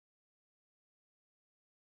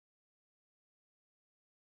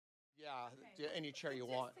Yeah, any chair you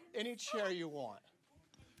want. Any chair you want.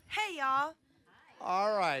 Hey, y'all.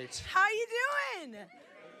 All right. How you doing?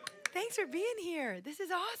 Thanks for being here. This is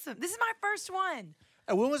awesome. This is my first one.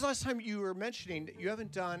 And when was the last time you were mentioning that you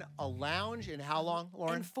haven't done a lounge in how long,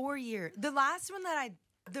 Lauren? In 4 years. The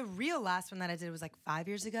real last one that I did was like 5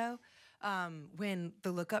 years ago, when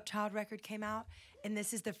the Look Up Child record came out. And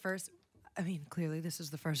this is the first, I mean, clearly this was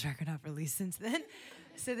the first record I've released since then.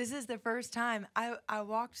 So this is the first time I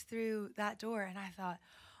walked through that door and I thought,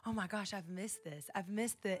 oh my gosh, I've missed this. I've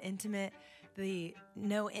missed the intimate, the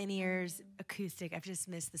no in-ears acoustic. I've just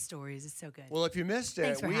missed the stories. It's so good. Well, if you missed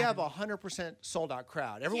it, we have a 100% sold out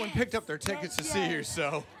crowd. Everyone picked up their tickets to see you,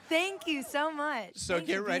 so. Thank you so much. So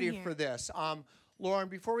get ready for this. Lauren,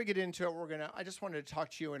 before we get into it, I just wanted to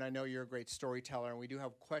talk to you, and I know you're a great storyteller, and we do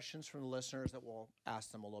have questions from the listeners that we'll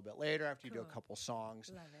ask them a little bit later after you do a couple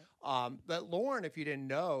songs. Love it. But Lauren, if you didn't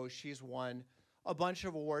know, she's won a bunch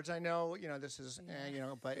of awards. I know, this is,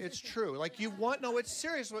 but it's true. Like it's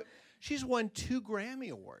serious. She's won 2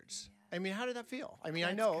 Grammy Awards. Yeah. I mean, how did that feel? I mean,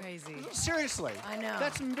 That's I know. Crazy. Seriously. I know.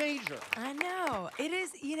 That's major. I know. It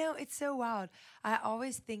is, it's so wild. I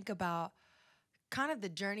always think about kind of the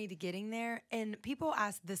journey to getting there. And people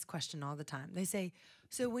ask this question all the time. They say,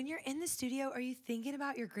 so when you're in the studio, are you thinking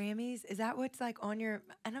about your Grammys? Is that what's like on your,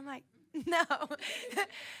 and I'm like, no,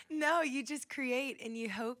 no, you just create and you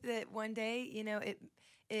hope that one day,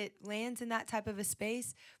 it lands in that type of a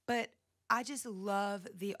space. But I just love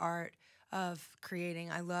the art of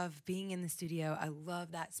creating. I love being in the studio. I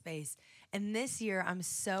love that space. And this year, I'm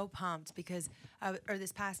so pumped because,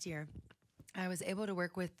 this past year, I was able to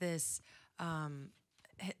work with this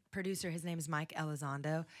producer. His name is Mike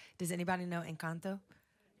Elizondo. Does anybody know Encanto?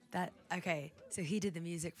 Okay, so he did the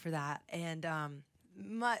music for that, and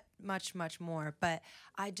much more. But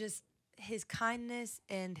his kindness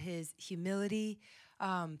and his humility.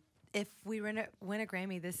 If we win a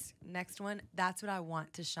Grammy, this next one, that's what I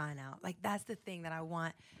want to shine out. Like that's the thing that I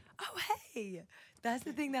want. Oh hey, that's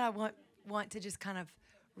the thing that I want to just kind of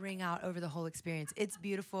ring out over the whole experience. It's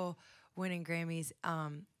beautiful winning Grammys.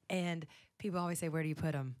 And people always say, where do you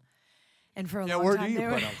put them? And for a long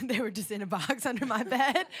time, they were just in a box under my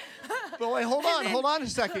bed. But wait, hold on a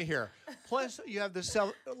second here. Plus, you have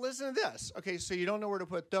the listen to this. Okay, so you don't know where to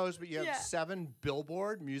put those, but you have 7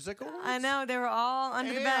 Billboard Music Awards? I know, they were all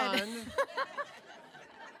under the bed.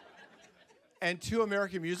 And 2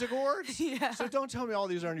 American Music Awards? Yeah. So don't tell me all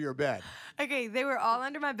these are under your bed. Okay, they were all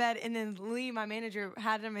under my bed, and then Lee, my manager,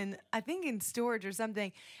 had them in storage or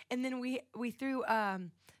something. And then we threw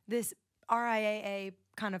this RIAA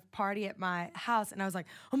kind of party at my house, and I was like,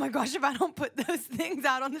 oh my gosh, if I don't put those things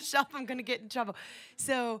out on the shelf, I'm gonna get in trouble.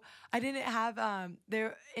 So I didn't have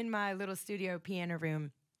they're in my little studio piano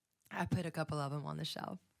room. I put a couple of them on the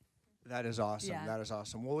shelf. That is awesome. Yeah. That is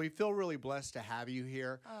awesome. Well, we feel really blessed to have you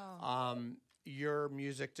here. Oh. Your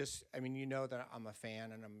music you know that I'm a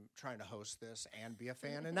fan and I'm trying to host this and be a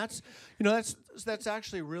fan. And that's, that's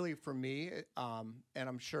actually really for me. And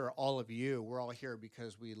I'm sure all of you, we're all here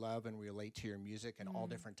because we love and relate to your music in all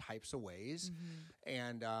different types of ways.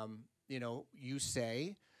 And, you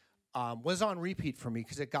say, was on repeat for me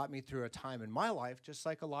because it got me through a time in my life, just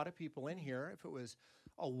like a lot of people in here. If it was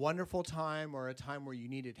a wonderful time or a time where you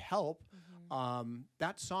needed help,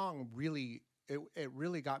 that song really, it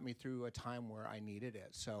really got me through a time where I needed it.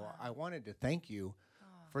 So I wanted to thank you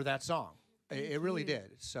for that song. It really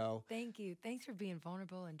did. So thank you. Thanks for being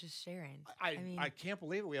vulnerable and just sharing. I can't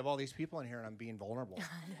believe it. We have all these people in here and I'm being vulnerable.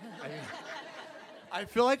 I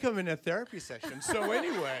feel like I'm in a therapy session. So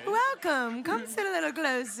anyway. Welcome. Come sit a little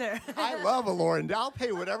closer. I love a Lauren. I'll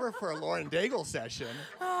pay whatever for a Lauren Daigle session.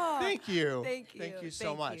 Oh, thank you. Thank you. Thank you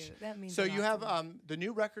so much. That means so a lot you have to me. the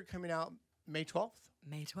new record coming out May 12th?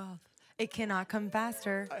 May 12th. It cannot come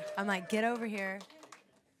faster. I'm like, get over here.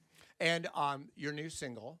 And your new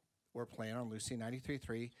single, we're playing on Lucy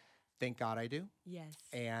 93.3, Thank God I Do. Yes.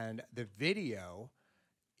 And the video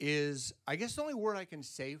is, I guess the only word I can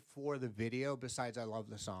say for the video, besides I love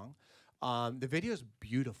the song, the video is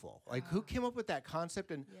beautiful. Like, who came up with that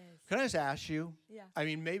concept? And can I just ask you? Yeah. I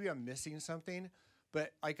mean, maybe I'm missing something,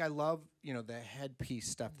 but like I love, the headpiece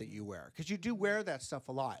stuff that you wear. Because you do wear that stuff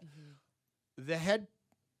a lot. The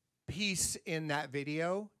headpiece in that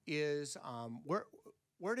video is,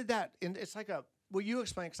 where did that, and it's like a, will you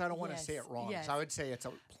explain? Because I don't want to say it wrong. Yes. So I would say it's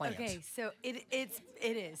a plant. Okay, so it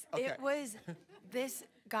is. Okay. It was, this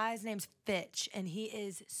guy's name's Fitch, and he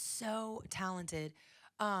is so talented.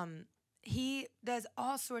 He does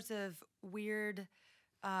all sorts of weird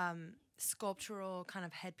sculptural kind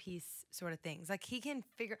of headpiece sort of things. Like he can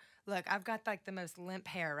look, I've got like the most limp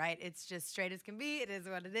hair, right? It's just straight as can be. It is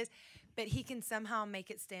what it is. But he can somehow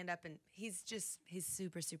make it stand up, and he's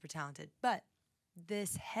super, super talented. But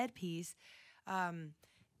this headpiece,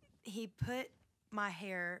 he put my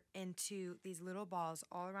hair into these little balls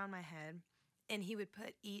all around my head, and he would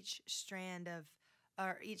put each stem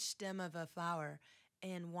of a flower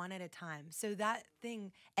in one at a time. So that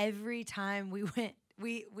thing, every time we went,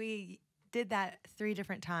 we did that 3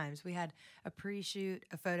 different times. We had a pre-shoot,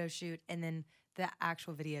 a photo shoot, and then the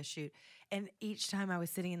actual video shoot. And each time I was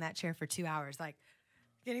sitting in that chair for 2 hours, like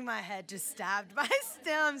getting my head just stabbed by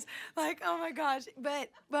stems, like, oh my gosh.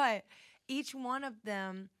 But each one of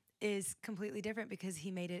them is completely different because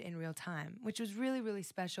he made it in real time, which was really, really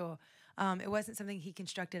special. It wasn't something he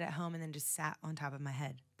constructed at home and then just sat on top of my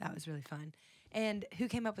head. That was really fun. And who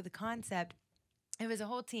came up with the concept? It was a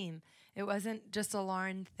whole team. It wasn't just a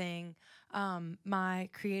Lauren thing. My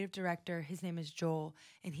creative director, his name is Joel,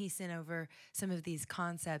 and he sent over some of these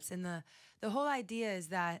concepts. And the whole idea is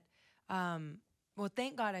that,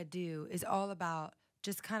 Thank God I Do is all about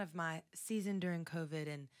just kind of my season during COVID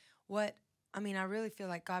and I really feel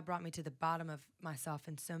like God brought me to the bottom of myself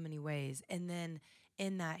in so many ways. And then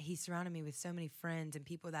in that, he surrounded me with so many friends and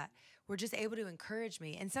people that were just able to encourage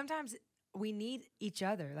me. And sometimes we need each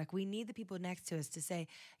other. Like we need the people next to us to say,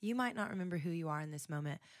 you might not remember who you are in this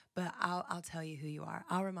moment, but I'll tell you who you are.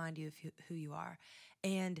 I'll remind you of who you are.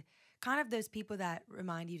 And kind of those people that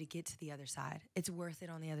remind you to get to the other side. It's worth it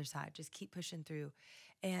on the other side. Just keep pushing through.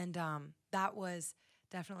 And that was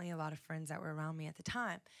definitely a lot of friends that were around me at the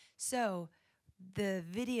time. So the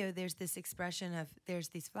video, there's this expression of there's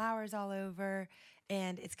these flowers all over,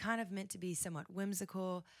 and it's kind of meant to be somewhat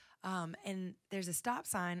whimsical. And there's a stop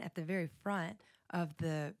sign at the very front of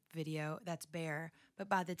the video that's bare, but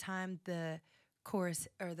by the time the chorus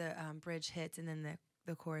or the bridge hits and then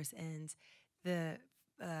the chorus ends, the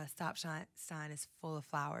stop sign is full of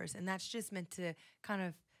flowers. And that's just meant to kind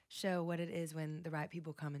of show what it is when the right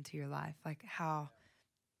people come into your life, like how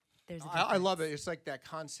there's a difference. I love it. It's like that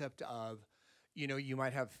concept of, you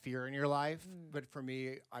might have fear in your life, but for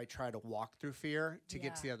me, I try to walk through fear to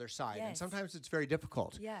get to the other side. Yes. And sometimes it's very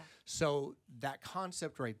difficult. Yeah. So that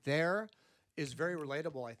concept right there is very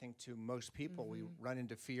relatable, I think, to most people. We run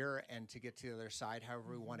into fear, and to get to the other side,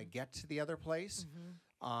 however we want to get to the other place,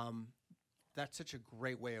 that's such a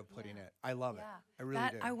great way of putting it. I love it. I really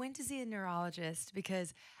do. I went to see a neurologist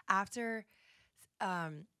because after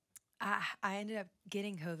I ended up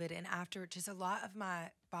getting COVID, and after just a lot of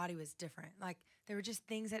my body was different. Like there were just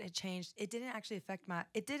things that had changed. It didn't actually affect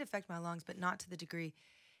my lungs, but not to the degree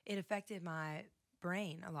it affected my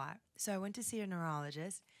brain a lot. So I went to see a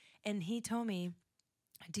neurologist, and he told me,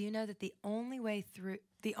 do you know that the only way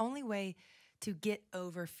to get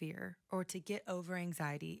over fear or to get over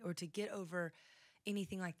anxiety or to get over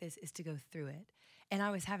anything like this is to go through it? And I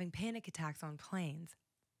was having panic attacks on planes.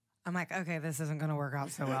 I'm like, okay, this isn't going to work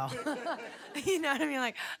out so well. You know what I mean?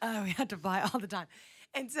 Like, we have to fly all the time.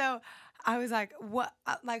 And so I was like, what?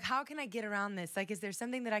 Like, how can I get around this? Like, is there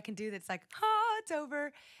something that I can do that's like, it's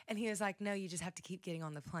over? And he was like, no, you just have to keep getting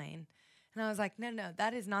on the plane. And I was like, no,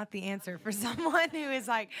 that is not the answer for someone who is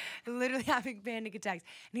like literally having panic attacks.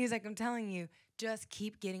 And he was like, I'm telling you, just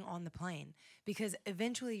keep getting on the plane, because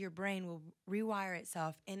eventually your brain will rewire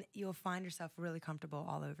itself and you'll find yourself really comfortable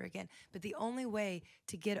all over again. But the only way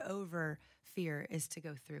to get over fear is to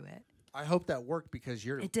go through it. I hope that worked, because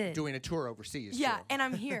you're doing a tour overseas. Yeah, too. and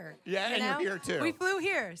I'm here. You're here too. We flew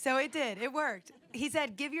here, so it did. It worked. He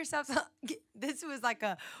said, give yourself, this was like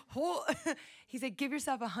a whole, he said, give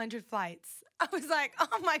yourself 100 flights. I was like,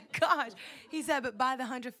 oh my gosh. He said, but by the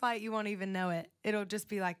 100th flight, you won't even know it. It'll just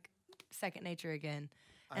be like second nature again.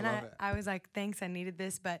 And I was like, thanks, I needed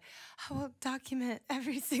this, but I will document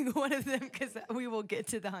every single one of them, because we will get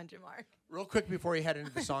to the 100 mark. Real quick before you head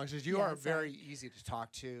into the songs, because you are very easy to talk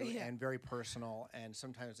to and very personal, and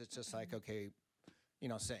sometimes it's just like, okay,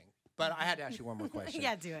 sing. But I had to ask you one more question.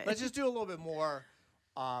 Yeah, do it. Let's just do a little bit more.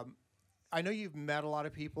 I know you've met a lot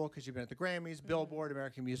of people because you've been at the Grammys, Billboard,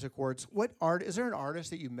 American Music Awards. Is there an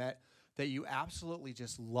artist that you met that you absolutely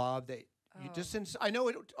just love, that you just, I know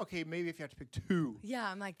it, okay, maybe if you have to pick two. Yeah,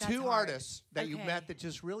 I'm like, that's two hard. artists that you met that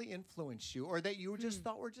just really influenced you, or that you just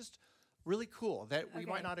thought were just really cool, that we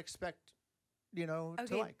might not expect, to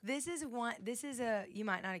like. This is a you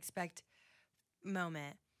might not expect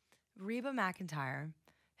moment. Reba McEntire,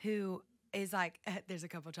 who is like, there's a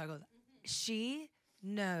couple chuckles. She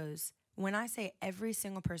knows when I say every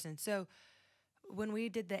single person. So when we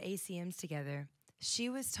did the ACMs together, she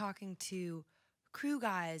was talking to crew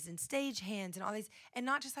guys and stage hands and all these, and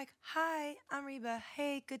not just like, hi, I'm Reba.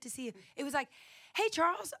 Hey, good to see you. It was like, hey,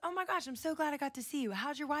 Charles. Oh my gosh, I'm so glad I got to see you.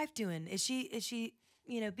 How's your wife doing? Is she,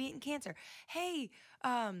 beating cancer? Hey,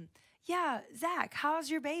 yeah, Zach, how's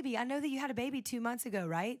your baby? I know that you had a baby 2 months ago,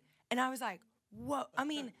 right? And I was like, whoa. I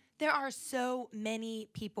mean, there are so many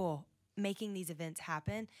people making these events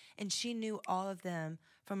happen, and she knew all of them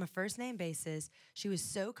from a first name basis. She was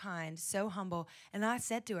so kind, so humble. And I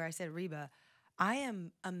said to her, I said, Reba, I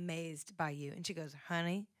am amazed by you. And she goes,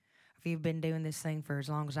 honey, if you've been doing this thing for as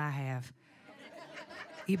long as I have,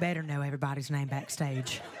 you better know everybody's name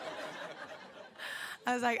backstage.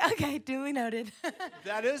 I was like, okay, duly noted.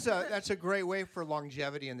 That's a great way for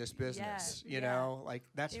longevity in this business. You know, like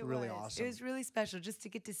that's really awesome. It was really special just to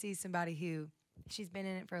get to see somebody who she's been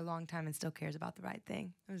in it for a long time and still cares about the right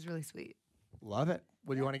thing. It was really sweet. Love it.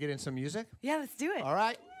 Well, you want to get in some music? Yeah, let's do it. All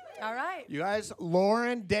right. All right. You guys,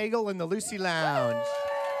 Lauren Daigle in the Lucy Lounge.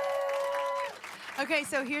 Okay,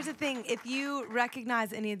 so here's the thing. If you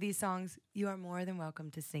recognize any of these songs, you are more than welcome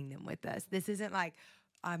to sing them with us. This isn't like,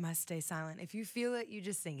 I must stay silent. If you feel it, you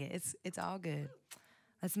just sing it. It's all good.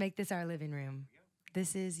 Let's make this our living room.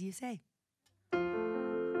 This is You Say.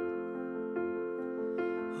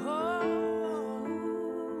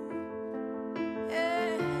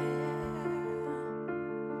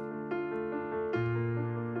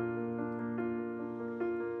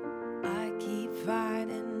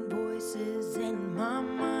 Fighting voices in my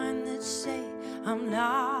mind that say I'm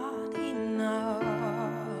not enough.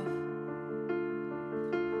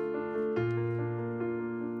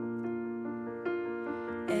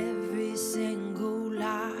 Every single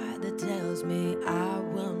lie that tells me I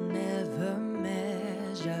will never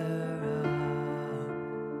measure up.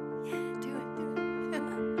 Yeah, do it.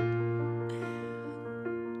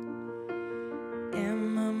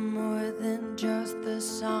 Am I more than just the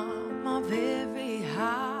sum of every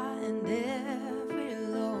high and every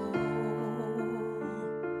low?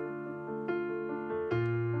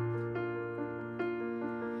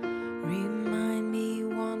 Remind me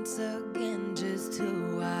once again just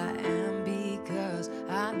who I am, because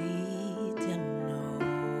I need to know.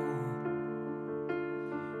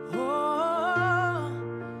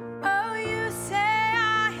 Oh, you say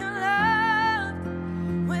I am loved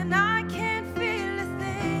when I can't feel a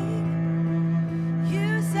thing.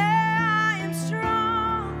 You say I am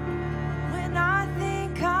strong when I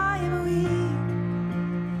think I am weak.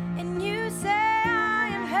 And you say I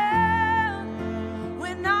am held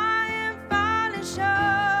when I am falling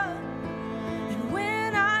short. And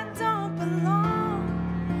when I don't belong,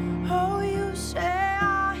 oh, you say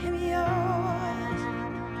I am yours.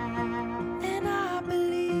 And I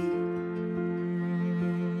believe,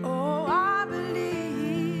 oh, I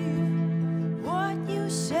believe what you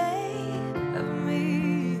say of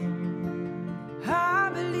me. I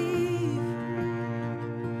believe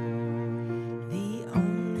the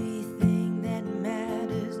only thing that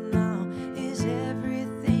matters now is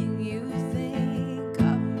everything you think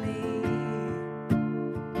of me.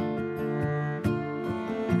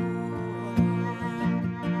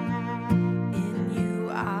 In you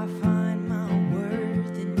I find my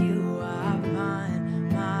worth, in you I find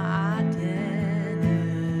my identity.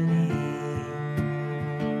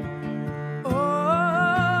 Oh,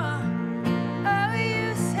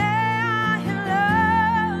 you say I am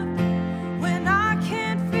loved when I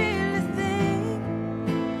can't feel a thing.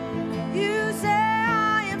 You say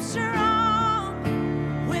I am strong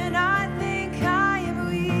when I think I am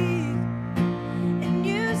weak. And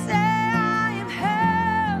you say I am held when I am falling short. And when I don't belong, oh, you say I am yours. And I believe, oh, I believe what you say of me. I believe the only thing that matters now is everything you think of me. In you I find my worth, in you I find my identity. Oh, you say I am loved when I can't feel a thing. You say I am strong when I think I am weak. And you say I am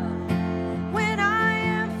held when I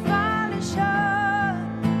am falling short.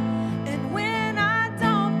 And when I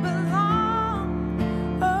don't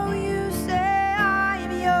belong, oh, you say I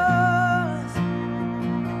am yours.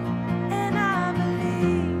 And I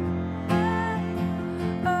believe,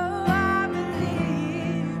 oh, I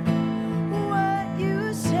believe what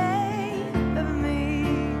you say of me.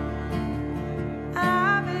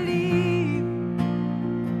 I believe.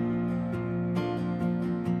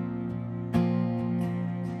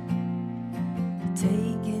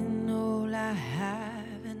 Taking all I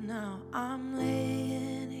have and now I'm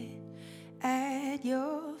laying it at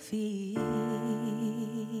your feet.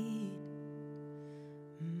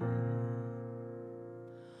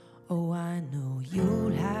 Oh, I know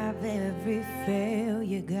you'll have every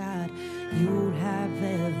failure, God. You'll have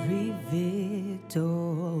every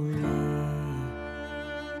victory.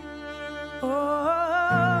 Oh,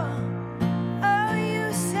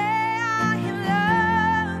 you say I am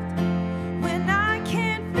loved when I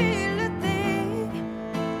can't feel a thing.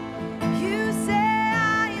 You say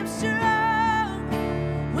I am strong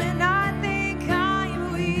when I think I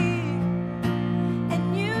am weak.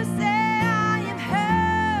 And you say I am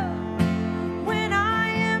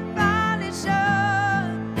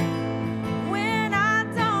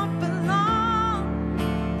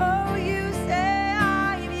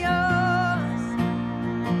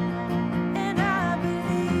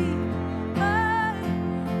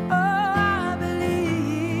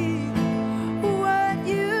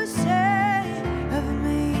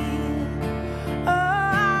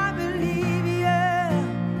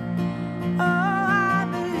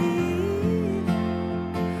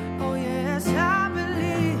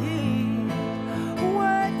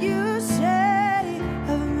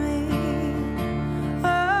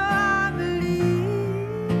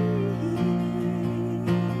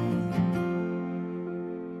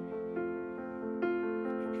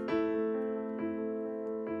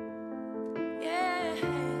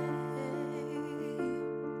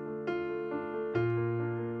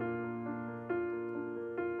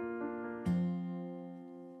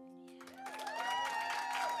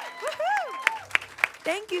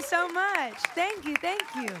Thank you so much. Thank you. Thank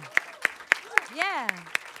you. Yeah.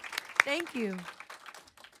 Thank you.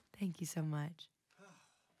 Thank you so much.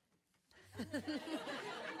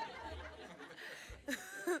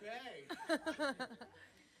 Okay.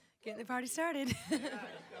 Getting the party started. Yeah,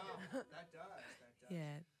 that does. Yeah,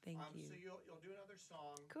 thank you. So you'll do another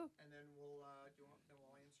song. Cool. And then we'll answer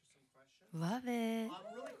some questions. Love it.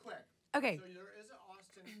 Really quick. Okay. So there is an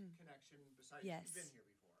Austin connection besides Yes. you've been here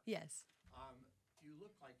before. Yes. You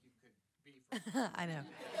look like you could be from I know.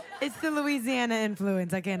 It's the Louisiana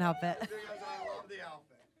influence. I can't help it. because I love the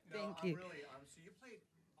outfit. No, Thank you. Really, so you played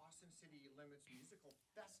Austin City Limits Musical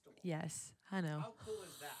Festival. Yes, I know. How cool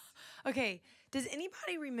is that? Okay, does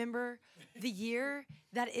anybody remember the year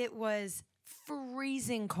that it was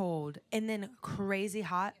freezing cold and then crazy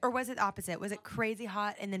hot? Or was it the opposite? Was it crazy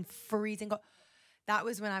hot and then freezing cold? That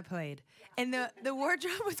was when I played. And the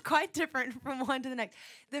wardrobe was quite different from one to the next.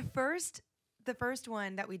 The first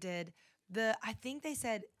one that we did, I think they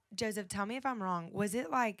said, Joseph, tell me if I'm wrong, was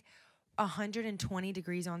it like 120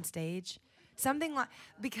 degrees on stage? Something like,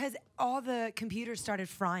 because all the computers started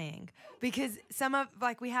frying. Because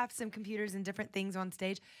we have some computers and different things on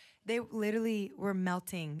stage. They literally were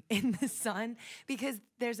melting in the sun because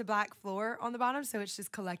there's a black floor on the bottom, so it's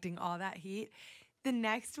just collecting all that heat. The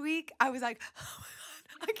next week, I was like, oh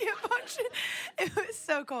my God, I can't function. It was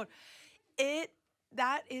so cold.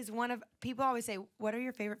 That is one of, people always say, what are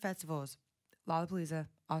your favorite festivals? Lollapalooza,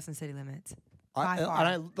 Austin City Limits. By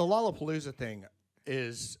far. The Lollapalooza thing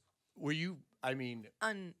is,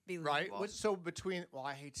 Unbelievable. right? So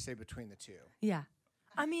I hate to say between the two. Yeah.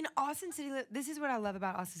 I mean, Austin City, this is what I love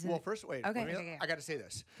about Austin City. Well, first, wait. Okay. I got to say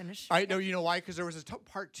this. Finish. I know, you know why? Because there was a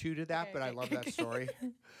part 2 to that, but I love that story.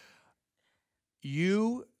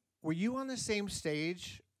 Were you on the same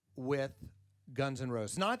stage with Guns N'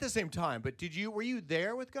 Roses? Not at the same time, but were you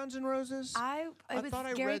there with Guns N' Roses? It was thought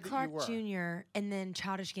I Gary read that you Clark were. Jr. and then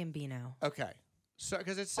Childish Gambino. Okay. So,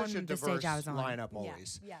 because it's such On a the stage diverse I was on. lineup Yeah,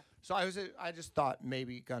 always. yeah. So I just thought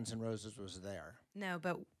maybe Guns N' Roses was there. No,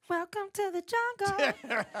 but welcome to the jungle.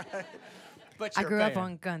 But I you're a grew up fan.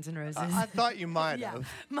 on Guns N' Roses. I thought you might Yeah.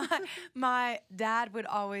 have. My dad would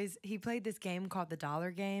always, he played this game called the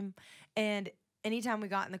Dollar Game, and anytime we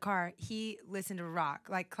got in the car, he listened to rock.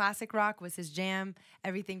 Like classic rock was his jam,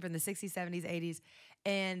 everything from the 60s, 70s, 80s.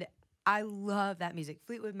 And I love that music.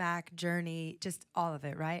 Fleetwood Mac, Journey, just all of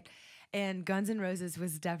it, right? And Guns N' Roses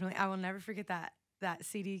was definitely, I will never forget that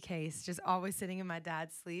CD case, just always sitting in my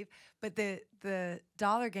dad's sleeve. But the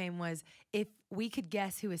Dollar Game was, if we could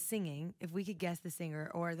guess who was singing, if we could guess the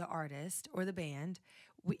singer or the artist or the band,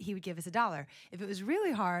 he would give us $1. If it was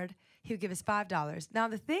really hard, he would give us $5. Now,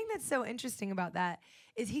 the thing that's so interesting about that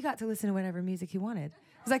is he got to listen to whatever music he wanted.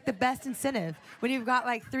 It was like the best incentive. When you've got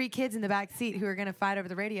like 3 kids in the back seat who are going to fight over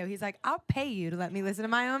the radio, he's like, I'll pay you to let me listen to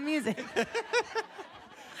my own music.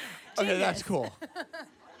 Okay, that's cool.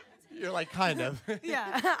 You're like, kind of.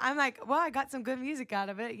 Yeah. I'm like, well, I got some good music out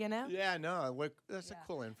of it, you know? Yeah, no, that's a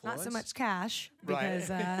cool influence. Not so much cash Right.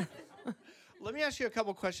 because Let me ask you a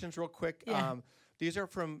couple questions real quick. Yeah. These are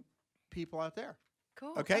from people out there.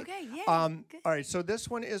 cool. Okay. Okay, yeah. Good. All right, so this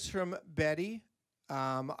one is from Betty.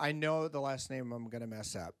 I know the last name I'm going to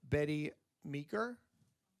mess up. Betty Meeker?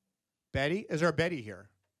 Betty? Is there a Betty here?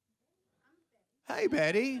 Hey,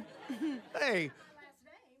 Betty. Hey.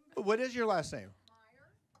 What is your last name?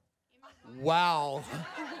 Wow.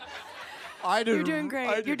 You're doing great.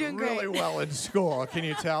 I did You're doing really great. well in school. Can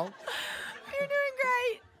you tell? You're doing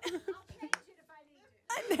great.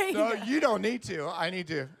 There you No, go. you don't need to. I need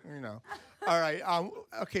to, All right.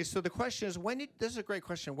 Okay, so the question is, this is a great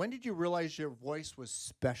question. When did you realize your voice was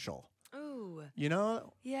special? Ooh. You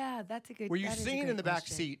know? Yeah, that's a good Were you that is a singing great in the back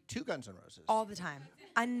question. seat to Guns N' Roses? All the time.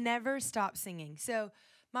 I never stopped singing. So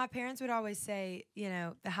my parents would always say,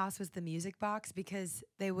 the house was the music box because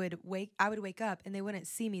I would wake up and they wouldn't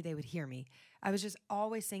see me, they would hear me. I was just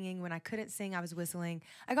always singing. When I couldn't sing, I was whistling.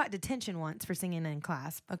 I got detention once for singing in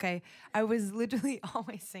class, okay? I was literally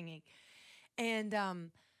always singing. And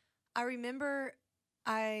I remember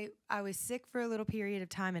I was sick for a little period of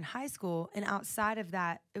time in high school, and outside of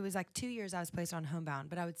that, it was like 2 years I was placed on homebound,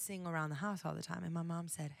 but I would sing around the house all the time. And my mom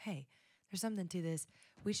said, hey, there's something to this.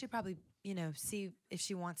 We should probably, see if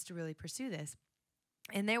she wants to really pursue this.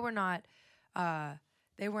 And they were not the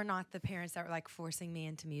parents that were like forcing me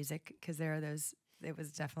into music, because there are those, it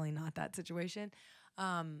was definitely not that situation.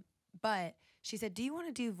 But she said, do you want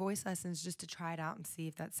to do voice lessons just to try it out and see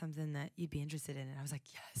if that's something that you'd be interested in? And I was like,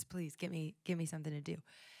 yes, please give me something to do.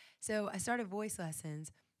 So I started voice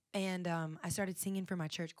lessons, and I started singing for my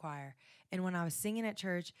church choir. And when I was singing at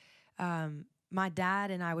church, my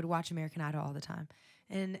dad and I would watch American Idol all the time.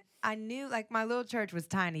 And I knew, like, my little church was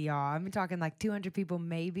tiny, y'all. I'm talking like 200 people,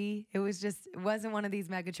 maybe. It wasn't one of these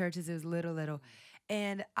mega churches. It was little.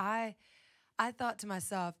 And I thought to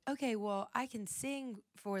myself, okay, well, I can sing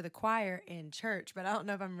for the choir in church, but I don't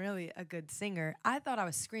know if I'm really a good singer. I thought I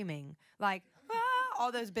was screaming, like,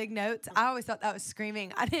 all those big notes. I always thought that was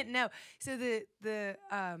screaming. I didn't know. So the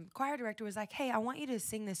choir director was like, hey, I want you to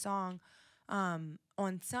sing this song on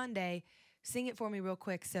Sunday. Sing it for me real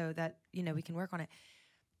quick so that, we can work on it.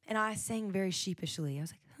 And I sang very sheepishly. I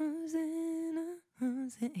was like, Hosanna,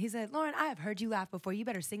 Hosanna. He said, Lauren, I have heard you laugh before. You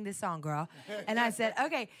better sing this song, girl. And I said,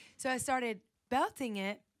 okay. So I started belting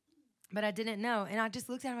it, but I didn't know. And I just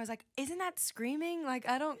looked at him. I was like, isn't that screaming? Like,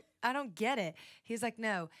 I don't get it. He's like,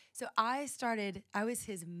 no. So I was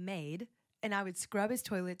his maid, and I would scrub his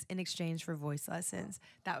toilets in exchange for voice lessons.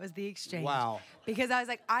 That was the exchange. Wow. Because I was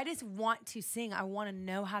like, I just want to sing. I want to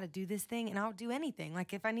know how to do this thing, and I'll do anything.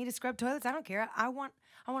 Like, if I need to scrub toilets, I don't care. I want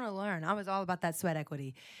to learn. I was all about that sweat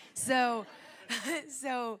equity. So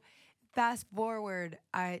fast forward,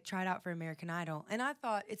 I tried out for American Idol, and I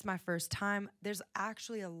thought it's my first time. There's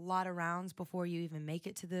actually a lot of rounds before you even make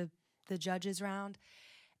it to the judges round.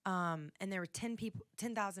 And there were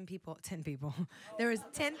 10,000 people. There was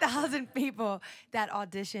 10,000 people that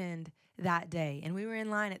auditioned that day. And we were in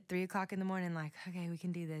line at 3 o'clock in the morning, like, okay, we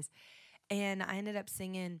can do this. And I ended up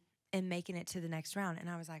singing and making it to the next round. And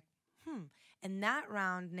I was like, And that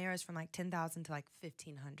round narrows from like 10,000 to like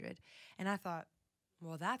 1,500. And I thought,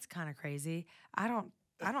 well, that's kind of crazy. I don't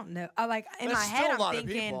know. Like, in That's my head, still a lot I'm of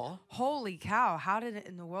thinking, people. holy cow, how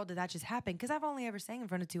in the world did that just happen? Because I've only ever sang in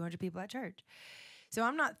front of 200 people at church. So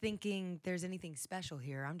I'm not thinking there's anything special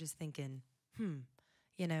here. I'm just thinking,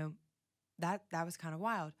 that was kind of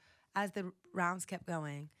wild. As the rounds kept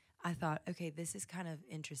going, I thought, okay, this is kind of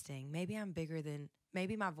interesting. Maybe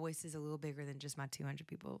my voice is a little bigger than just my 200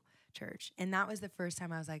 people church. And that was the first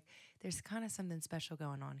time I was like, there's kind of something special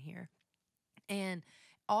going on here. And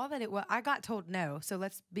all that it was, I got told no. So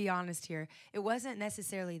let's be honest here. It wasn't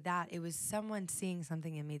necessarily that. It was someone seeing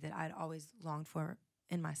something in me that I'd always longed for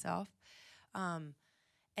in myself.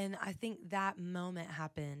 And I think that moment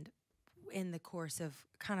happened in the course of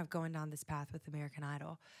kind of going down this path with American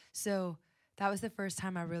Idol. So that was the first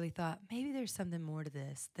time I really thought, maybe there's something more to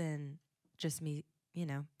this than just me,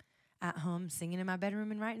 at home singing in my bedroom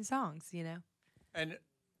and writing songs, And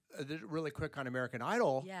really quick on American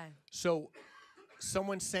Idol. Yeah. So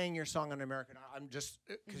someone sang your song on American Idol. I'm just,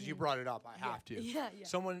 because you brought it up, I have to. Yeah.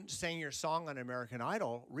 Someone sang your song on American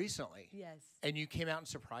Idol recently. Yes. And you came out and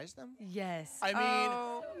surprised them? Yes. I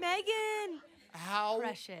mean, Megan. how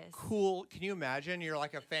Precious. cool. Can you imagine? You're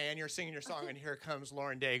like a fan, you're singing your song, and here comes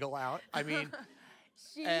Lauren Daigle out. I mean,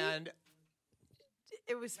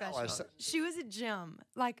 It was special. us. She was a gem.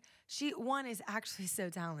 Like, one is actually so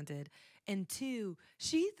talented, and two,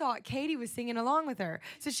 she thought Katie was singing along with her.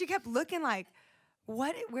 So she kept looking like,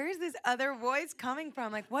 where is this other voice coming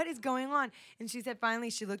from? Like, what is going on? And she said finally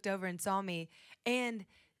she looked over and saw me. And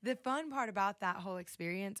the fun part about that whole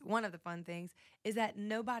experience, one of the fun things, is that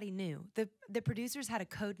nobody knew. The producers had a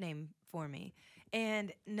code name for me.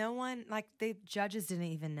 And no one, like, the judges didn't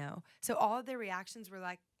even know. So all of their reactions were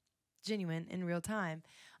like genuine in real time.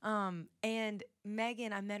 And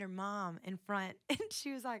Megan, I met her mom in front, and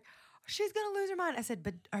she was like, she's going to lose her mind. I said,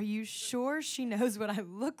 but are you sure she knows what I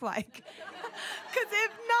look like? Because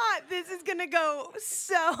if not, this is going to go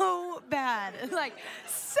so bad. Like,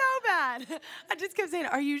 so bad. I just kept saying,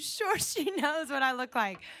 are you sure she knows what I look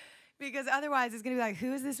like? Because otherwise, it's going to be like,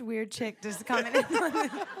 who is this weird chick just coming in?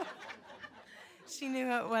 She knew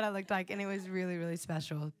what I looked like, and it was really, really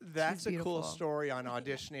special. That's a cool story on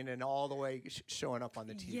auditioning and all the way showing up on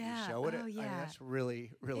the TV show. Yeah. I mean, that's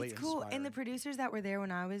really, really It's cool. inspiring. And the producers that were there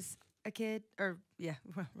when I was a kid,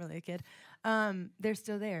 really a kid, they're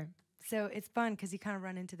still there. So it's fun because you kind of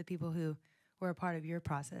run into the people who were a part of your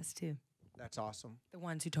process too. That's awesome. The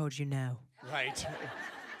ones who told you no. Right.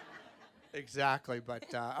 Exactly.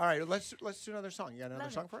 But all right, let's do another song. You got another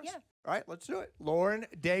Love song it. for us? Yeah. All right, let's do it. Lauren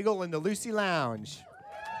Daigle in the Lucy Lounge.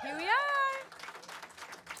 Here we are.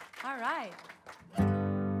 All right.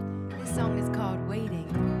 This song is called Waiting.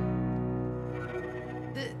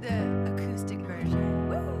 The acoustic version.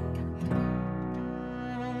 Woo!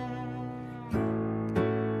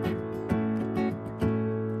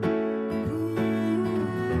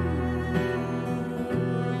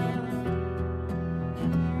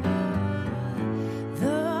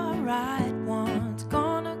 The right one's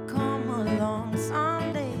gonna come along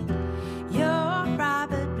someday. You're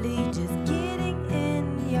probably just getting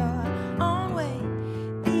in your own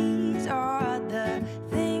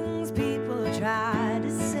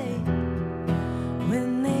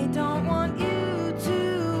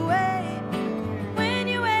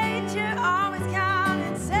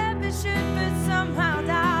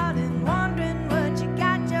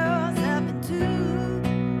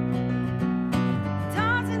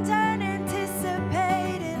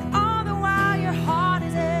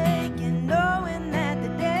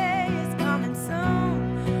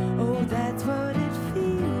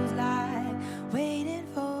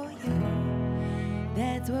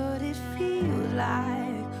that's what it feels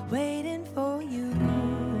like, waiting for you.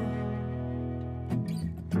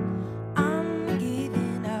 I'm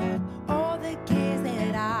giving up all the cares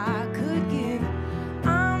that I could give.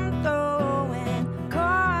 I'm throwing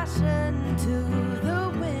caution to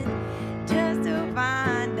the wind, just to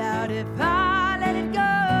find out if I let it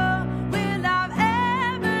go, will I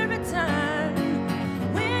ever return?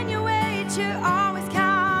 When you wait, you're always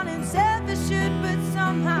counting self-assured, but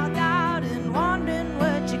somehow doubting, wondering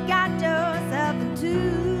what you got yourself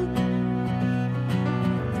into.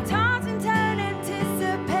 Toss and turn,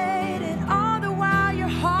 anticipating, all the while your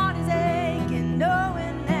heart is aching,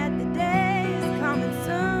 knowing that the day is coming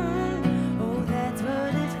soon. Oh, that's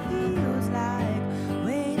what it feels like,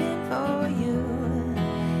 waiting for you.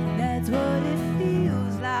 That's what it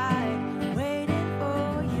feels like, waiting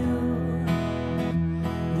for you.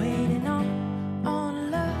 Waiting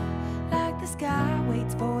on love, like the sky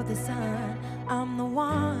waits for the sun. I'm the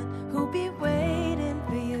one who'll be waiting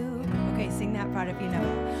for you. Okay, sing that part if you know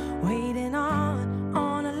it. Waiting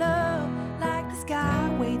on a love, like the sky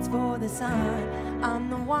waits for the sun. I'm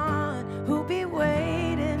the one who'll be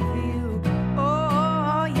waiting for you.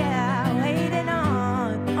 Oh yeah, waiting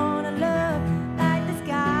on a love, like the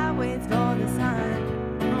sky waits for the sun.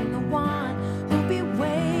 I'm the one who'll be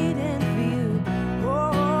waiting for you.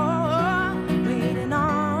 Oh, waiting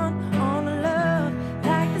on a love,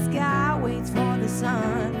 like the sky waits for the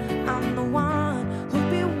sun. I'm the one who'll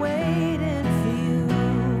be waiting for you.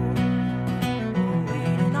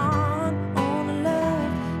 Waiting on a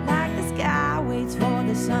love, like the sky waits for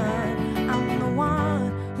the sun. I'm the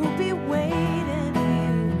one who'll be waiting for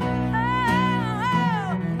you.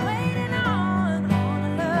 Oh, waiting on a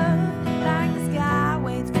love, like the sky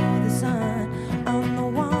waits for the sun. I'm the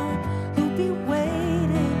one who'll be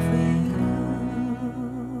waiting for you.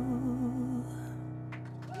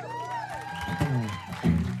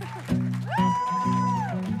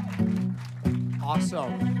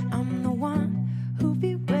 Awesome. I'm the one who'll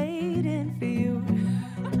be waiting for you.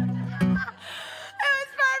 That was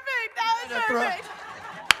perfect. That was perfect.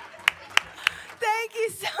 Thank you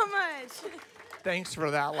so much. Thanks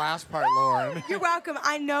for that last part, Lauren. You're welcome.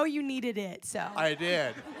 I know you needed it, so. I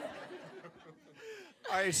did.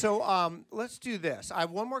 All right, so let's do this. I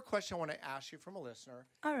have one more question I want to ask you from a listener.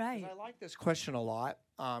 All right. 'Cause I like this question a lot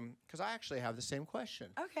because I actually have the same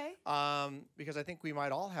question. Okay. Because I think we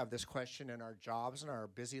might all have this question in our jobs and our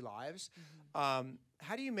busy lives.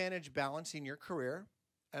 How do you manage balancing your career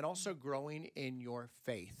and also growing in your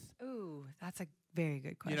faith? Ooh, that's a very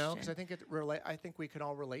good question. You know, because I think I think we can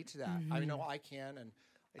all relate to that. I know I can, and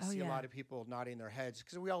I see a lot of people nodding their heads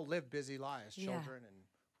because we all live busy lives, children and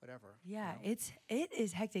whatever. Yeah, it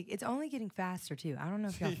is hectic. It's only getting faster too. I don't know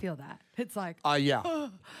if y'all feel that. It's like, Yeah.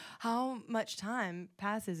 how much time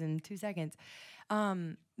passes in 2 seconds.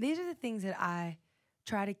 These are the things that I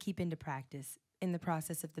try to keep into practice in the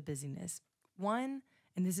process of the busyness. One,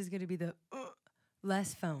 and this is going to be the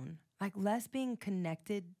less phone, like less being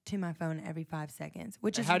connected to my phone every 5 seconds,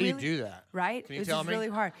 which is How do you really, do that? right? Can you Which tell is me? really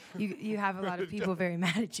hard. You have a lot of people very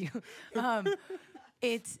mad at you.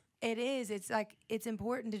 It's like, it's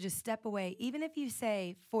important to just step away, even if you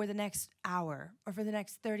say for the next hour or for the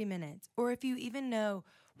next 30 minutes, or if you even know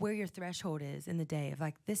where your threshold is in the day of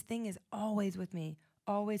like, this thing is always with me,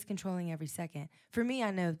 always controlling every second. For me,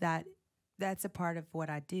 I know that that's a part of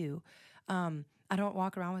what I do. I don't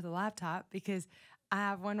walk around with a laptop because I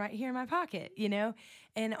have one right here in my pocket, you know?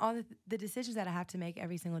 And all the decisions that I have to make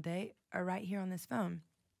every single day are right here on this phone.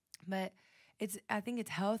 But I think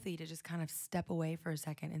it's healthy to just kind of step away for a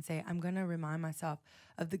second and say, I'm going to remind myself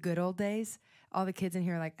of the good old days. All the kids in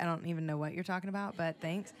here are like, I don't even know what you're talking about, but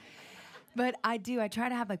thanks. But I try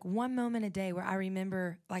to have like one moment a day where I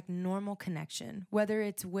remember like normal connection, whether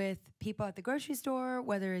it's with people at the grocery store,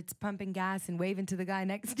 whether it's pumping gas and waving to the guy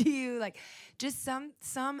next to you, like just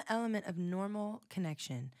some element of normal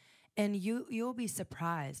connection. And you'll be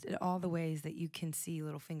surprised at all the ways that you can see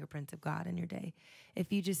little fingerprints of God in your day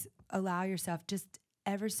if you just allow yourself just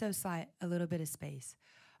ever so slight a little bit of space.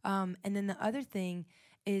 And then the other thing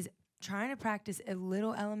is trying to practice a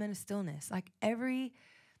little element of stillness. Like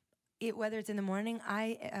whether it's in the morning,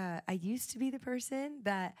 I used to be the person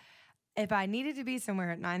that if I needed to be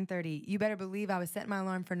somewhere at 9:30, you better believe I was setting my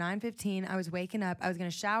alarm for 9:15. I was waking up. I was going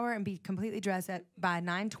to shower and be completely dressed by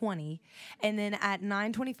 9:20. And then at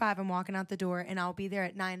 9:25, I'm walking out the door, and I'll be there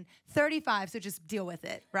at 9:35, so just deal with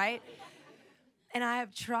it, right? And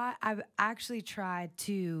I've actually tried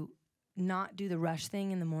to not do the rush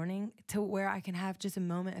thing in the morning to where I can have just a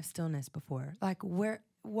moment of stillness before. Like what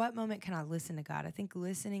moment can I listen to God? I think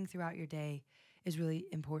listening throughout your day is really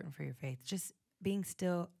important for your faith. Just being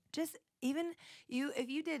still, just even if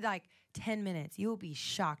you did like 10 minutes, you will be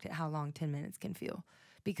shocked at how long 10 minutes can feel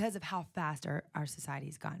because of how fast our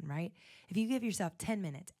society's gotten, right? If you give yourself 10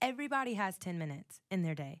 minutes, everybody has 10 minutes in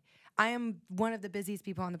their day. I am one of the busiest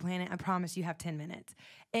people on the planet. I promise you have 10 minutes.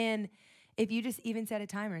 And if you just even set a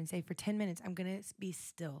timer and say, for 10 minutes, I'm going to be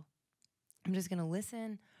still. I'm just going to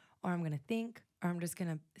listen, or I'm going to think, or I'm just going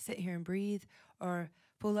to sit here and breathe, or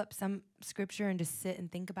pull up some scripture and just sit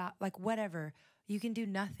and think about, like, whatever. You can do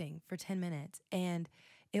nothing for 10 minutes, and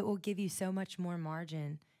it will give you so much more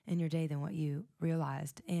margin in your day than what you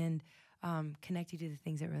realized, and connect you to the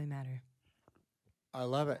things that really matter. I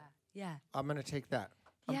love it. Yeah. I'm going to take that.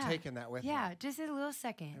 I'm taking that with me. Yeah, just a little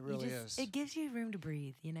second. It really is. It gives you room to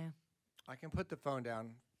breathe, you know? I can put the phone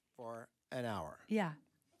down for an hour. Yeah.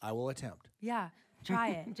 I will attempt. Yeah. Try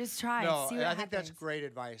it. Just try No, it. See what I think that's happens. great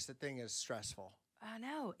advice. The thing is stressful. I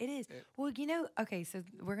know, it is. Well, you know, okay, so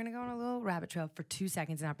we're going to go on a little rabbit trail for 2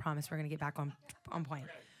 seconds, and I promise we're going to get back on point.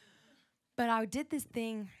 But I did this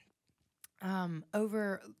thing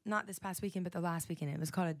over, not this past weekend, but the last weekend. It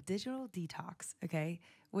was called a digital detox, okay?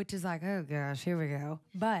 Which is like, oh gosh, here we go.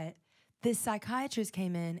 But this psychiatrist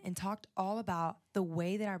came in and talked all about the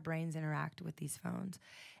way that our brains interact with these phones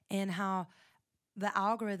and how the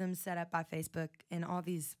algorithms set up by Facebook and all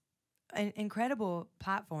these incredible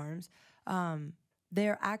platforms,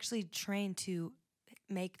 they're actually trained to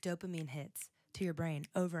make dopamine hits to your brain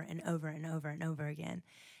over and over and over and over again.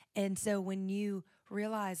 And so when you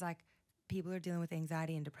realize, like, people are dealing with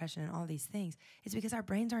anxiety and depression and all these things, it's because our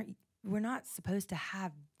brains we're not supposed to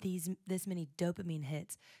have this many dopamine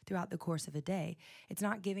hits throughout the course of a day. It's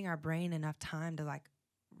not giving our brain enough time to, like,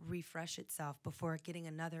 refresh itself before getting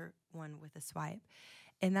another one with a swipe.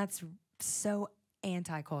 And that's so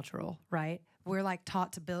anti-cultural, right? We're, like,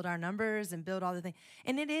 taught to build our numbers and build all the things.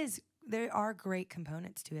 And there are great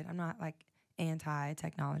components to it. I'm not, like,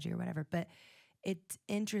 anti-technology or whatever, but it's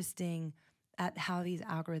interesting at how these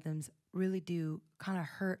algorithms really do kind of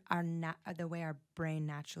hurt the way our brain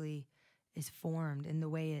naturally is formed and the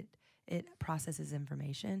way it processes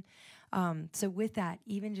information. So with that,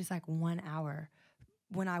 even just like 1 hour,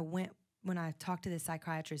 when I talked to this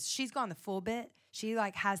psychiatrist, she's gone the full bit. She,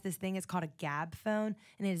 like, has this thing, it's called a Gab phone,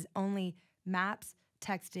 and it is only maps,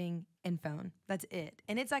 texting, and phone. That's it.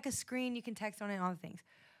 And it's like a screen, you can text on it and all the things.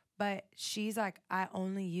 But she's like, I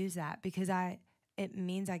only use that because it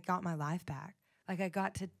means I got my life back. Like,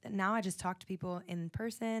 now I just talk to people in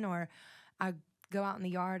person, or I go out in the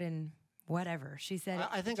yard and whatever. She said,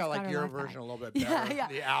 I think I like your version a little bit better. Yeah.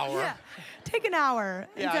 The hour. Yeah. Take an hour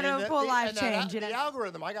instead of a full life change. The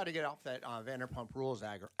algorithm, I got to get off that Vanderpump Rules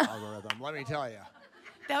algorithm. Let me tell you.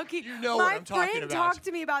 They'll keep. You know what I'm talking My friend about. talked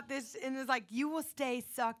to me about this and was like, you will stay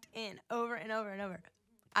sucked in over and over and over.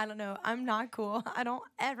 I don't know. I'm not cool. I don't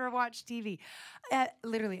ever watch TV.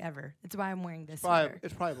 Literally ever. That's why I'm wearing this sweater.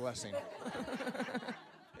 It's probably a blessing.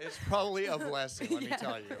 It's probably a blessing, let me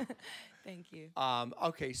tell you. Thank you.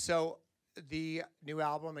 Okay, so the new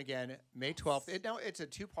album, again, May 12th. It's a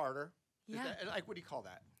two-parter. Yeah. Like, what do you call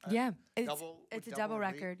that? Yeah. It's a double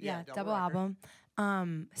record. Yeah, double record.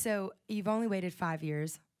 album. So you've only waited 5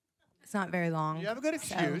 years. It's not very long. You have a good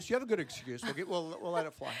excuse. You have a good excuse. We'll let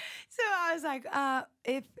it fly. So I was like,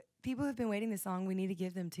 if people have been waiting this long, we need to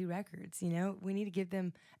give them 2 records, you know? We need to give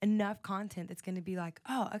them enough content that's going to be like,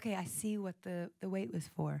 oh, okay, I see what the wait was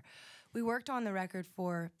for. We worked on the record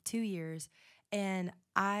for 2 years, and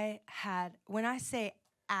when I say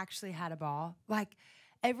actually had a ball, like,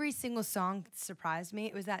 every single song surprised me.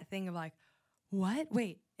 It was that thing of like, what?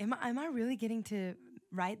 Wait, am I really getting to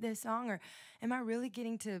write this song, or am I really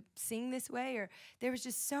getting to sing this way? Or there was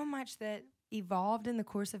just so much that evolved in the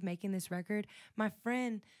course of making this record. My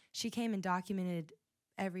friend, she came and documented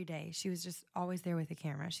every day. She was just always there with a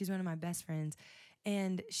camera. She's one of my best friends.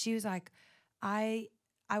 And she was like, I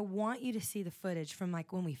want you to see the footage from,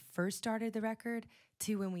 like, when we first started the record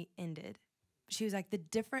to when we ended. She was like,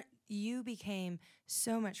 you became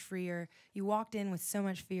so much freer. You walked in with so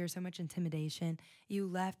much fear, so much intimidation. You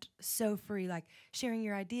left so free, like, sharing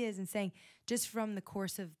your ideas and saying, just from the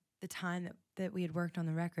course of the time that we had worked on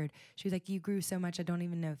the record, she was like, you grew so much, I don't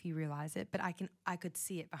even know if you realize it, but I could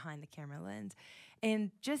see it behind the camera lens.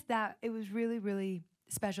 And just that, it was really, really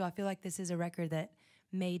special. I feel like this is a record that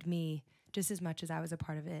made me just as much as I was a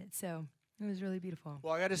part of it. So it was really beautiful.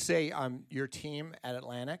 Well, I got to say, your team at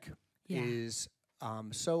Atlantic is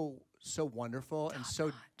so wonderful and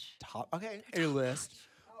so top. Okay, A list,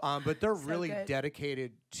 but they're So really good.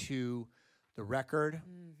 dedicated to the record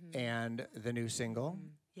and the new single.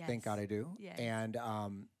 Yes. Thank God I do. Yes. And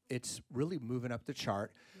it's really moving up the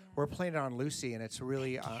chart. Yeah. we're playing it on Lucy, and it's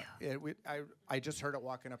really. I just heard it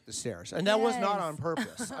walking up the stairs, and that was not on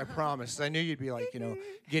purpose. I promise. I knew you'd be like,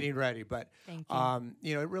 getting ready, but Thank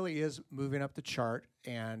you. it really is moving up the chart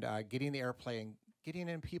and getting the airplay and getting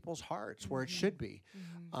in people's hearts where it should be.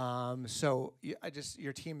 So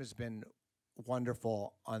your team has been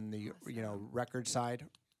wonderful on the record side.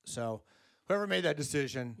 So whoever made that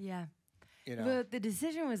decision, Yeah. The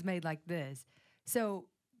decision was made like this. So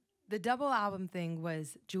the double album thing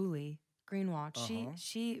was Julie Greenwald.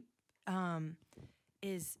 She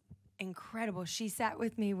is incredible. She sat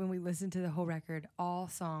with me when we listened to the whole record, all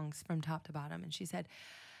songs from top to bottom, and she said,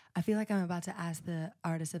 I feel like I'm about to ask the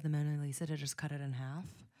artist of the Mona Lisa to just cut it in half.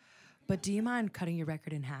 But do you mind cutting your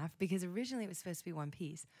record in half? Because originally it was supposed to be one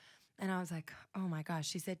piece. And I was like, oh my gosh.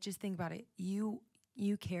 She said, just think about it. You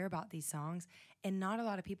care about these songs, and not a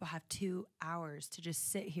lot of people have 2 hours to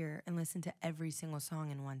just sit here and listen to every single song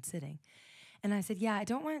in one sitting. And I said, yeah, I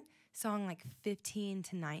don't want song like 15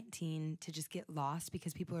 to 19 to just get lost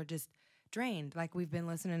because people are just drained. Like we've been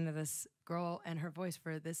listening to this girl and her voice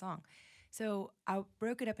for this song. So I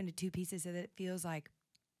broke it up into 2 pieces so that it feels like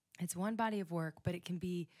it's one body of work, but it can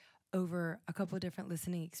be over a couple of different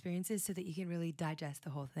listening experiences so that you can really digest the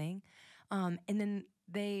whole thing. And then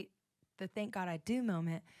the Thank God I Do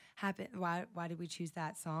moment happened. Why did we choose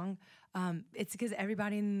that song? It's because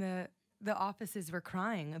everybody in the offices were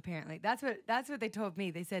crying, apparently. That's what they told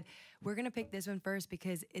me. They said, we're going to pick this one first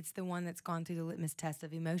because it's the one that's gone through the litmus test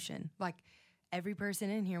of emotion. Like, every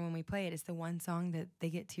person in here, when we play it, it's the one song that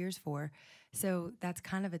they get tears for. So that's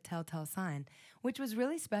kind of a telltale sign, which was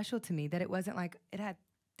really special to me, that it wasn't like it had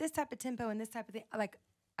this type of tempo and this type of thing. Like,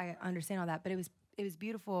 I understand all that, but it was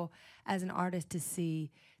beautiful as an artist to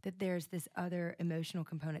see that there's this other emotional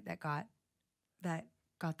component that got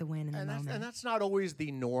the win in the moment. And that's not always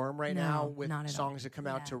the norm now with songs that come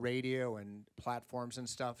out to Yeah. radio and platforms and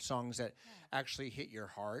stuff, songs that actually hit your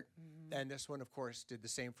heart. And this one, of course, did the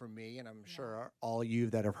same for me, and I'm sure all you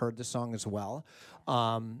that have heard the song as well.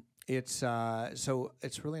 So it's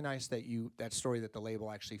really nice that story that the label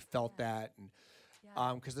actually felt that, and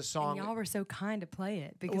because the song, and y'all were so kind to play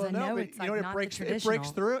it, because I know it's like not the traditional. It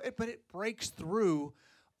breaks through, but it breaks through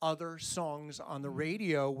other songs on the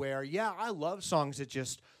radio where, I love songs that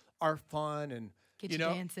just are fun and Get you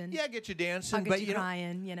dancing. Yeah, get you dancing. I'll get you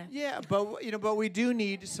crying, Yeah, but we do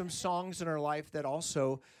need some songs in our life that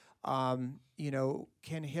also, can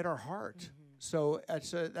hit our heart. So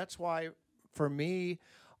that's why, for me,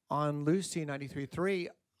 on Lucy 93.3,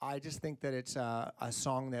 I just think that it's a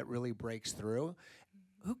song that really breaks through.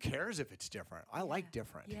 Who cares if it's different? I like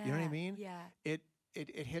different. You know what I mean? Yeah.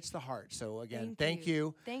 It hits the heart. So again, Thank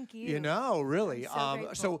you. Thank you. Really.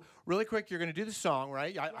 I'm So really quick, you're going to do the song,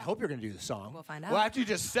 right? I hope you're going to do the song. We'll find out. Well, after you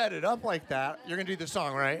just set it up like that, you're going to do the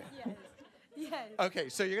song, right? Yes. Okay,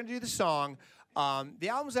 so you're going to do the song. The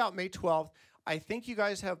album's out May 12th. I think you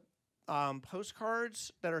guys have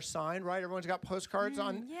postcards that are signed, right? Everyone's got postcards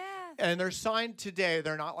on. Yeah. And they're signed today.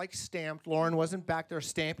 They're not like stamped. Lauren wasn't back there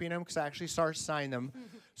stamping them because I actually saw her sign them.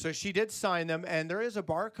 So she did sign them. And there is a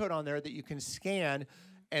barcode on there that you can scan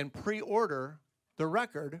and pre-order the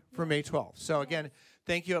record for May 12th. So again,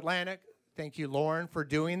 thank you, Atlantic. Thank you, Lauren, for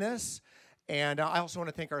doing this. And I also want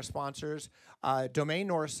to thank our sponsors, Domain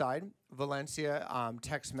Northside, Valencia,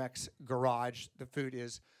 Tex-Mex Garage. The food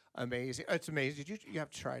is amazing. It's amazing. You have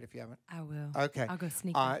to try it if you haven't? I will. Okay. I'll go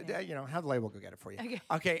sneak it. Have the label go get it for you. Okay.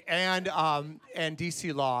 Okay. And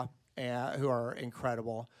D.C Law, who are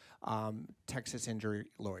incredible, Texas injury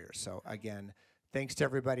lawyers. So again, thanks to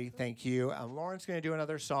everybody. Thank you. Lauren's going to do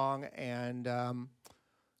another song, and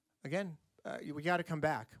again, we got to come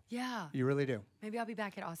back. Yeah. You really do. Maybe I'll be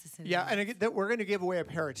back at Austin. Yeah, and again, we're going to give away a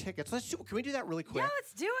pair of tickets. Can we do that really quick? Yeah,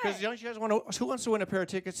 let's do it. Because don't you guys want to? Who wants to win a pair of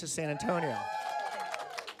tickets to San Antonio?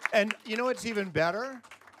 And you know what's even better?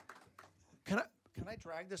 Can I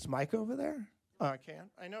drag this mic over there? Oh, I can.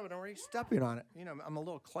 I know, but I'm already stepping on it. I'm a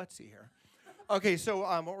little klutzy here. Okay, so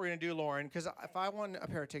what we're gonna do, Lauren? Because if I won a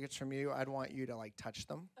pair of tickets from you, I'd want you to touch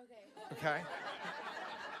them. Okay. Okay.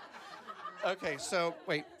 Okay. So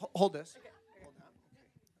wait, hold this. Okay. Hold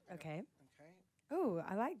that. Okay. Okay. Oh,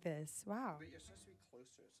 I like this. Wow. But you're supposed to be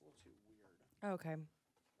closer. It's a little too weird. Okay.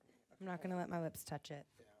 I'm not gonna let my lips touch it.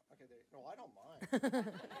 Yeah. Okay. No, I don't mind.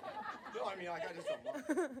 No, I mean, I just don't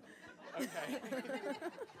mind. Okay.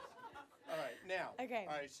 All right. Now. Okay.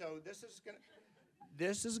 All right. So this is gonna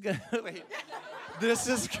wait. This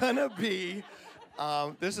is gonna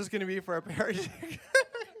be for a pair of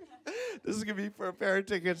This is gonna be for a pair of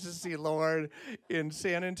tickets to see Lauren in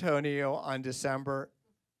San Antonio on December.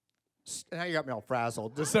 Now you got me all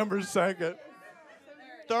frazzled. December 2nd,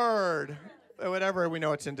 3rd, whatever. We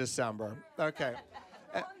know it's in December. Okay.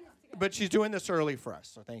 but she's doing this early for us,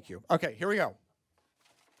 so thank you. Okay, here we go.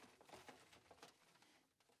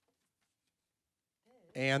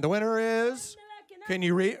 And the winner is, can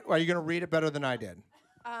you read? Are you going to read it better than I did?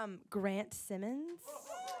 Grant Simmons.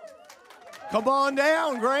 Come on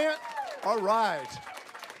down, Grant. All right.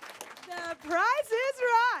 The price is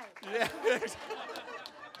right. Yeah.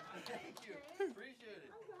 Thank you. Appreciate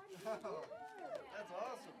it. That's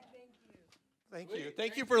awesome. Thank you.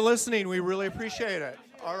 Thank you for listening. We really appreciate it.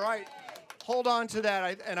 All right. Hold on to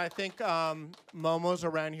that. And I think Momo's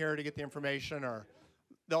around here to get the information, or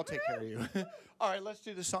they'll take care of you. All right, let's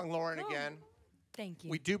do the song, Lauren, again. Thank you.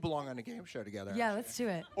 We do belong on a game show together. Yeah, let's do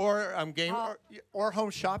it. Or or Home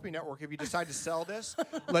Shopping Network. If you decide to sell this,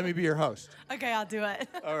 let me be your host. Okay, I'll do it.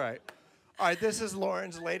 All right. All right, this is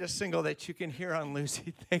Lauren's latest single that you can hear on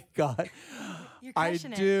Lucy. Thank God. You're I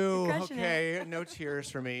crushing it. do. You're crushing Okay, no tears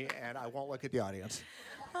for me, and I won't look at the audience.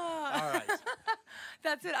 All right.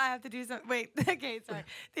 That's it. I have to do something. Wait. Okay, sorry.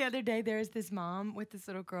 The other day, there was this mom with this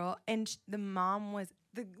little girl, and the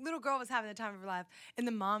little girl was having the time of her life, and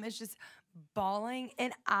the mom is just bawling,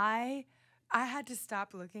 and I had to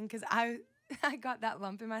stop looking because I got that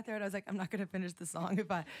lump in my throat. I was like, I'm not gonna finish the song if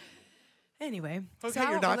I. Anyway. Okay, so I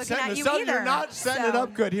you're won't be not looking setting at this you up. either, You're not setting it so-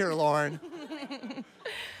 up good here, Lauren.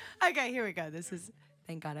 Okay, here we go. This is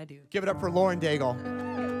Thank God I Do. Give it up for Lauren Daigle.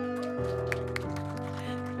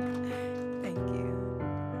 Thank you.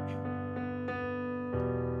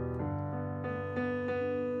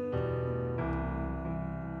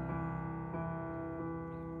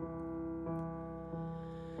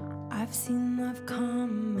 I've seen love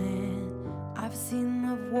come and I've seen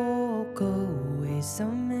love walk away. So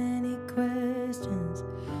many questions.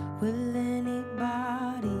 Will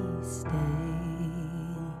anybody stay?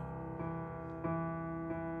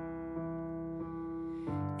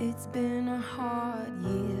 It's been a hard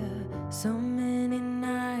year. So many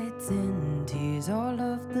nights and tears. All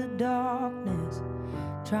of the darkness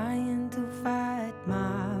trying to fight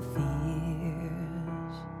my fears.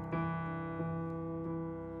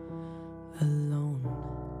 Alone,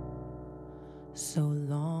 so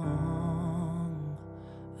long,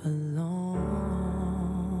 alone.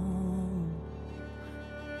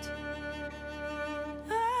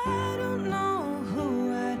 I don't know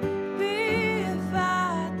who I'd be if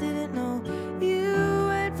I didn't know you.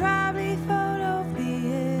 I'd probably fall off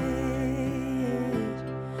the edge.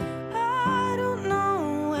 I don't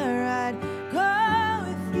know where I'd go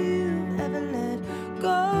if you ever let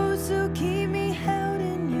go. So keep me held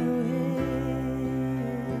in your hands.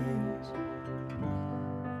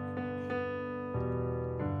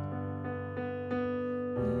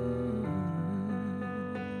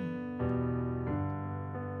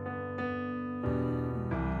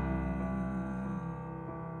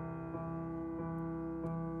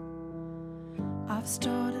 I've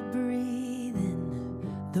started breathing,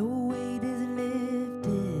 the weight is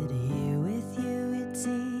lifted. Here with you it's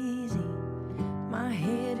easy, my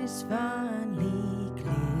head is finally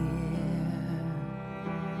clear.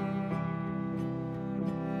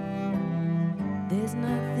 There's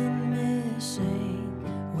nothing missing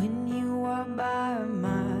when you are by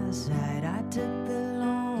my side. I took the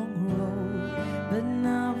long road, but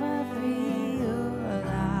now I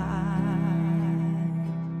realize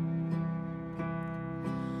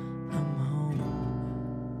I'm home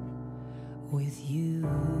with you.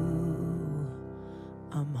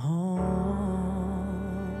 I'm home.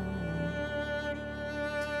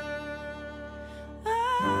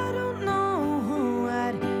 I don't know who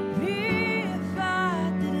I'd be if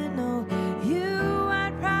I didn't know you.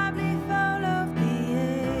 I'd probably fall off the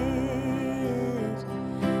edge.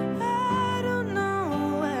 I don't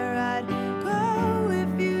know where I'd go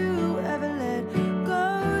if you ever let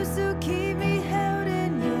go. So keep me held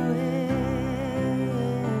in your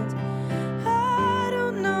hands. I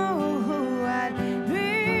don't know who I'd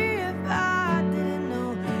be if I didn't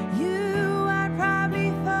know you. I'd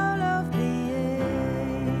probably fall off the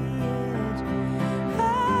edge.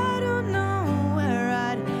 I don't know where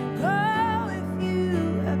I'd go if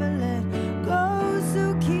you ever let go.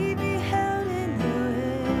 So keep me held in your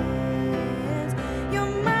hands. You're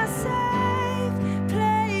my safe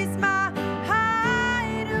place, my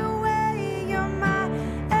hideaway. You're my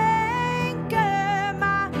anchor,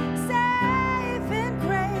 my saving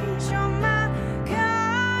grace. You're my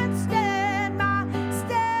constant, my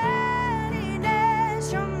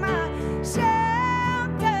steadiness. You're my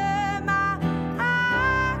shelter, my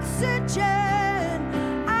oxygen.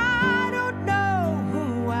 I don't know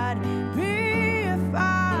who I'd be if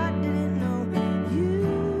I didn't know you.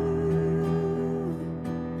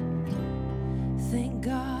 Thank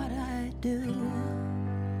God I do.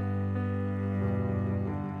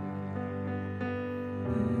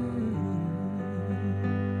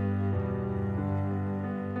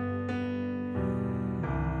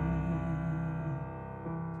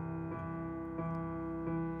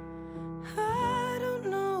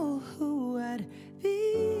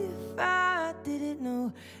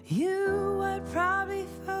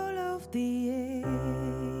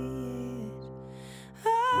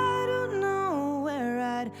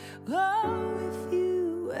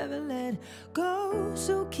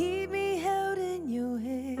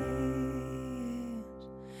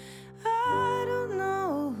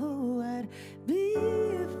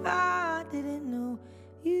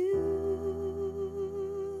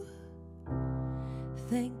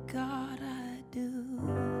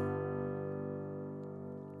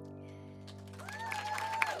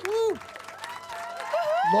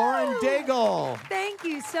 Lauren Daigle. Thank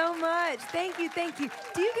you so much. Thank you, thank you.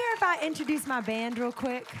 Do you care if I introduce my band real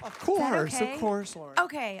quick? Of Is that course, okay? of course, Lauren.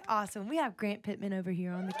 Okay, awesome. We have Grant Pittman over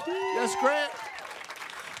here on the keys. Yes, Grant.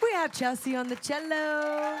 We have Chelsea on the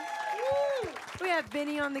cello. We have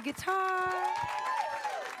Benny on the guitar.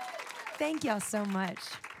 Thank y'all so much.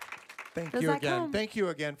 Thank Feels you like again. home. Thank you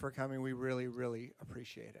again for coming. We really, really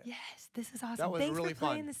appreciate it. Yes, this is awesome. That was Thanks really for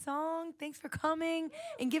playing fun. the song. Thanks for coming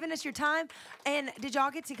and giving us your time. And did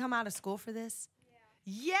y'all get to come out of school for this?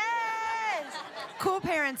 Yeah. Yes. Cool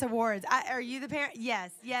Parents Awards. Are you the parent?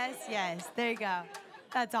 Yes, yes, yes. There you go.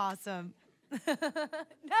 That's awesome. No,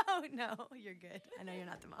 you're good. I know you're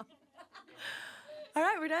not the mom. All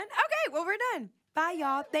right, we're done? Okay, well, we're done. Bye,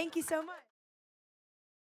 y'all. Thank you so much.